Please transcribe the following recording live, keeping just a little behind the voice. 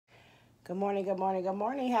Good morning, good morning, good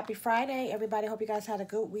morning. Happy Friday, everybody. Hope you guys had a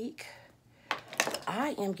good week.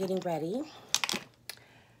 I am getting ready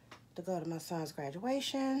to go to my son's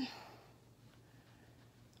graduation.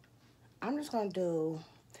 I'm just going to do,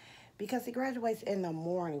 because he graduates in the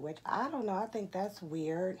morning, which I don't know, I think that's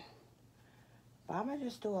weird. But I'm going to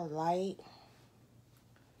just do a light,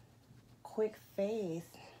 quick face.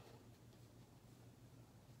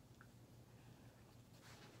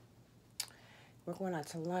 We're going out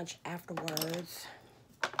to lunch afterwards.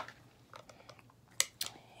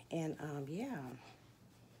 And yeah,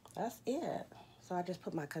 that's it. So I just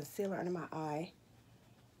put my concealer under my eye,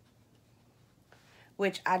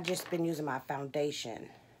 which I just been using my foundation,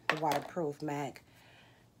 the waterproof MAC.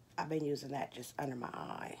 I've been using that just under my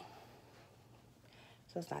eye.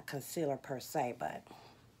 So it's not concealer per se, but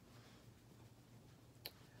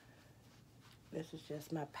this is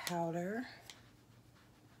just my powder.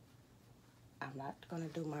 I'm not going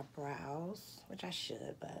to do my brows, which I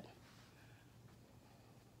should, but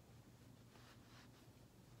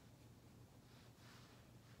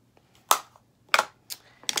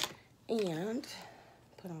and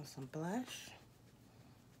put on some blush.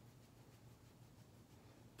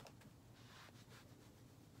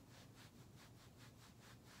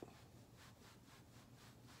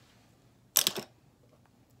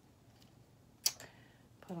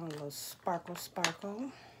 Put on a little sparkle.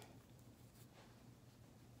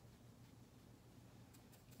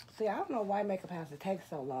 See, I don't know why makeup has to take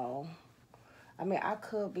so long. I mean, I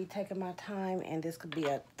could be taking my time and this could be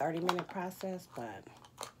a 30-minute process, but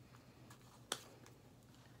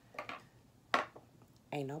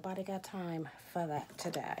ain't nobody got time for that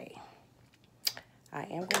today. I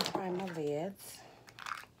am going to prime my lids.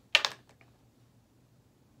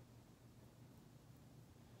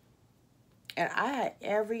 And I had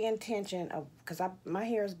every intention of, because my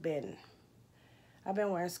hair's been, I've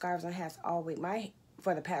been wearing scarves and hats all week,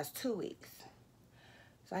 for the past 2 weeks.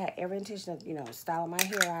 So I had every intention of, styling my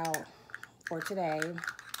hair out for today.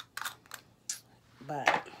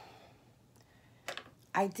 But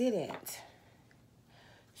I didn't.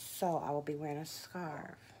 So I will be wearing a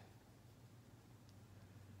scarf.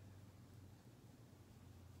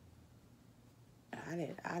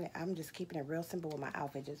 I'm just keeping it real simple with my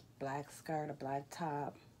outfit. Just black skirt, a black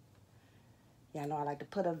top. Yeah, I know I like to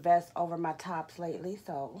put a vest over my tops lately,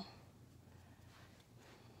 so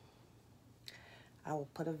I will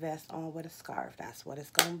put a vest on with a scarf. That's what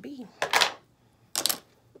it's going to be.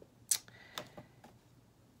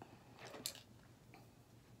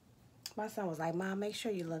 My son was like, Mom, make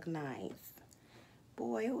sure you look nice.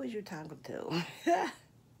 Boy, who was you talking to?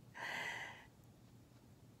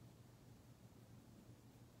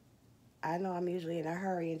 I know I'm usually in a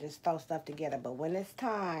hurry and just throw stuff together, but when it's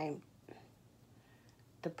time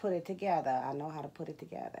to put it together, I know how to put it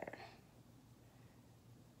together.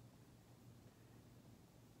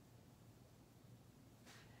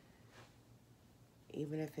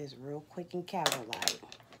 Even if it's real quick and candlelight.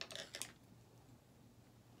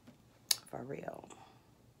 For real.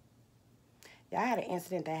 Yeah, I had an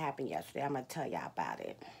incident that happened yesterday. I'm going to tell y'all about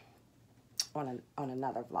it on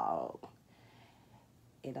another vlog.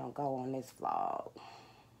 It don't go on this vlog.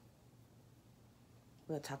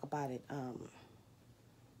 We'll talk about it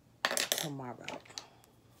tomorrow.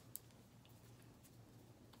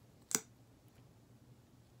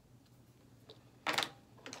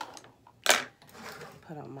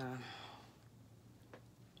 Put on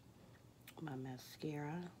my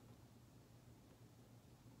mascara.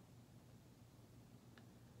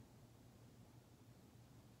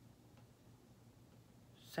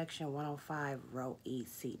 Section 105, row E,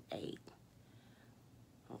 seat 8.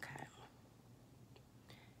 Okay.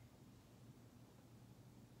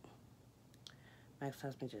 My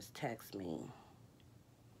ex-husband just texted me.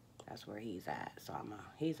 That's where he's at. So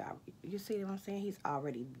you see what I'm saying? He's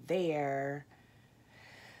already there.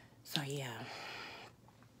 So yeah.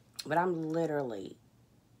 But I'm literally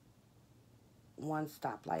one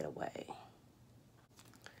stoplight away.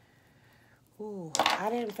 Ooh,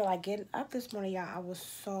 I didn't feel like getting up this morning, y'all. I was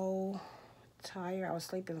so tired. I was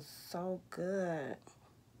sleeping so good.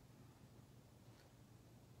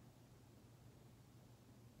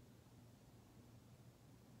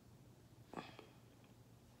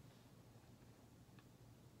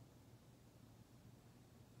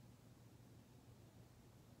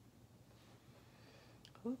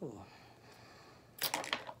 Ooh.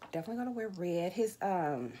 Definitely gonna wear red.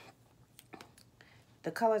 The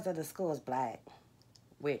colors of the school is black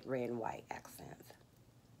with red and white accents.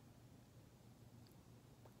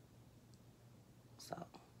 So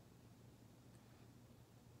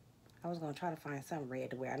I was gonna try to find something red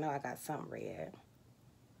to wear. I know I got something red.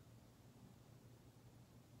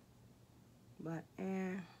 But,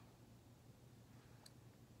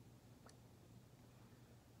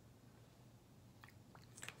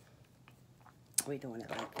 we're doing it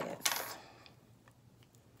like this.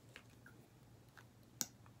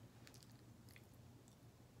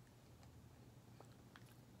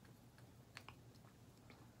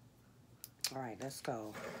 All right, let's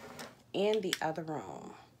go in the other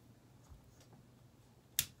room.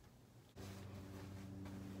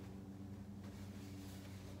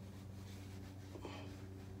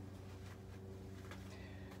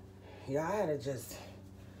 Yeah, I had to just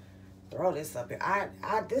throw this up here.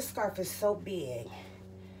 This scarf is so big,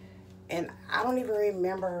 and I don't even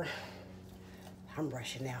remember. I'm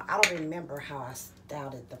rushing now. I don't remember how I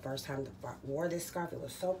styled it the first time I wore this scarf. It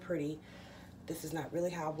was so pretty. This is not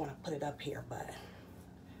really how I want to put it up here, but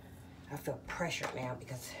I feel pressured now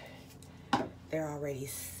because they're already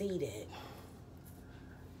seated.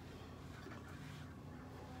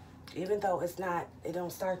 Even though it's not, it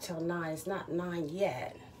don't start till 9. It's not 9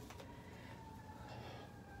 yet.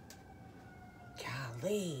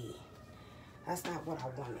 Golly, that's not what I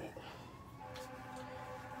wanted.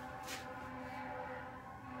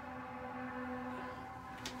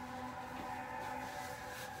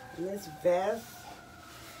 And this vest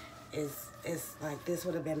is like, this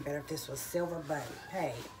would have been better if this was silver, but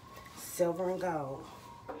hey, silver and gold.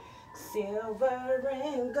 Silver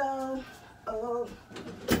and gold. Oh,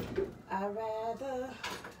 I'd rather.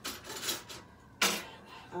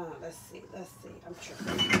 Let's see. I'm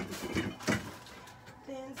tripping.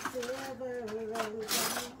 Then silver and gold.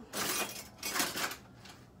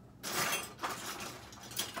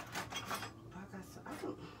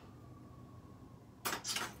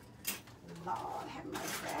 Lord have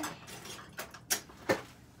mercy.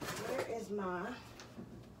 Where is my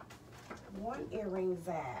one earrings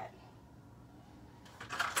at?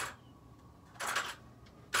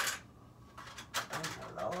 Thank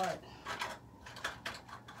the Lord.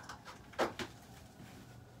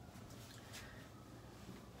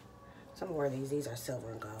 Somewhere these are silver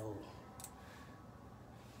and gold.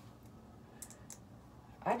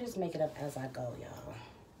 I just make it up as I go, y'all.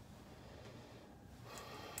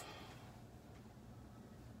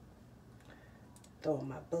 Throw on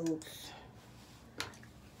my boots.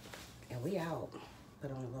 And we out.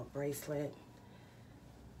 Put on a little bracelet.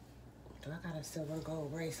 Do I got a silver and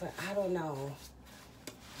gold bracelet? I don't know.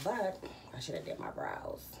 But I should have did my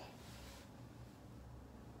brows.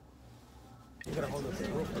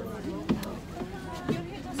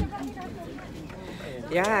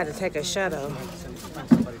 Yeah, I had to take a shuttle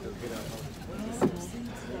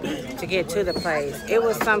to get to the place. It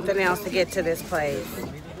was something else to get to this place.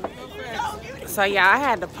 So yeah, I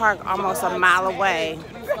had to park almost a mile away,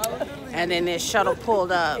 and then this shuttle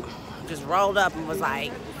pulled up, just rolled up and was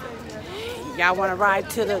like, "Y'all want to ride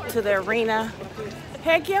to the arena?"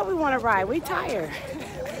 Heck yeah, we want to ride. We tired.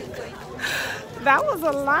 That was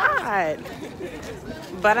a lot,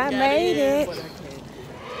 but I made it.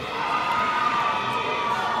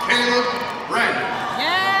 Caleb Brandon.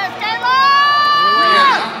 Yes, Caleb!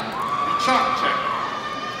 Brianna Chakchek.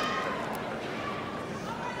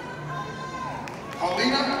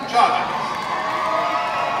 Paulina Chavez.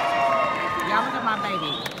 Y'all look at my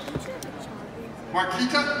baby.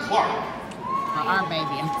 Marquita Clark. Or our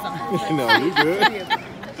baby, I'm sorry. No, you good.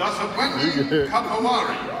 Dasawandi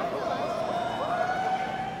Kapawari.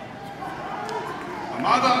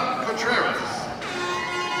 Amada Contreras.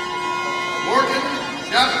 Morgan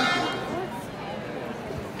Davenport.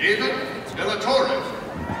 David De La Torre.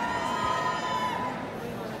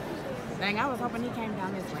 Dang, I was hoping he came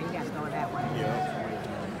down this way. He got to go that way. Yeah.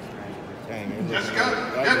 Dang, it Jessica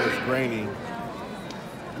that was Edley. grainy.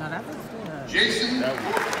 No, that looks good. Jason.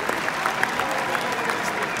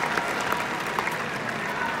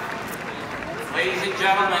 Ladies and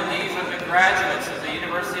gentlemen, these are the graduates of the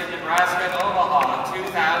University of Nebraska at Omaha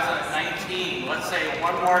 2019. Let's say it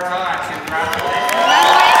one more time.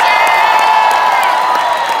 Congratulations.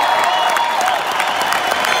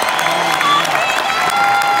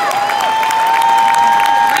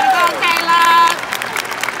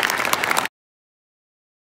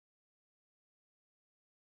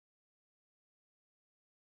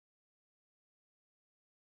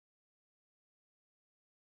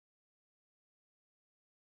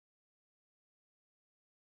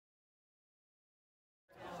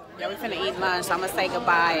 Yeah, we finna eat lunch, so I'm gonna say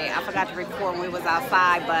goodbye. I forgot to record when we was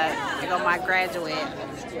outside, but there go my graduate.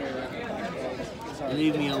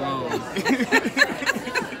 Leave me alone.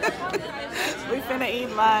 We finna eat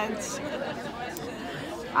lunch.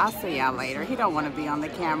 I'll see y'all later. He don't want to be on the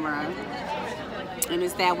camera. And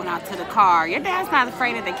his dad went out to the car. Your dad's not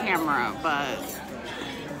afraid of the camera, but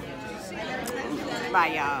hurt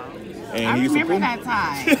by y'all. And I he used to remember pull, that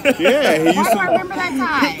time. Yeah, he Why used do I to remember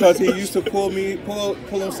that time? because he used to pull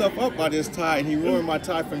himself up by this tie, and he ruined my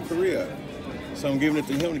tie from Korea. So I'm giving it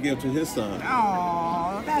to him to give to his son.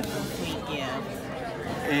 Oh, that's a sweet gift.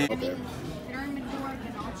 And, They're in Midorg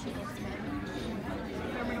and all chickens,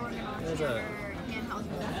 but they're Midorg and all chickens are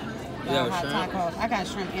handheld. Yeah, hot tacos. I got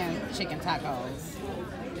shrimp and chicken tacos.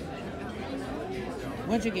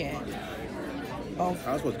 What'd you get? Both.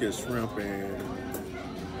 I was supposed to get shrimp and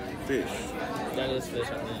fish. That is fish,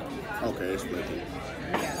 I think. Okay, it's split.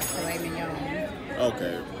 We got a filet mignon.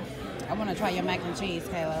 Okay. I want to try your mac and cheese,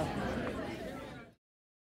 Caleb.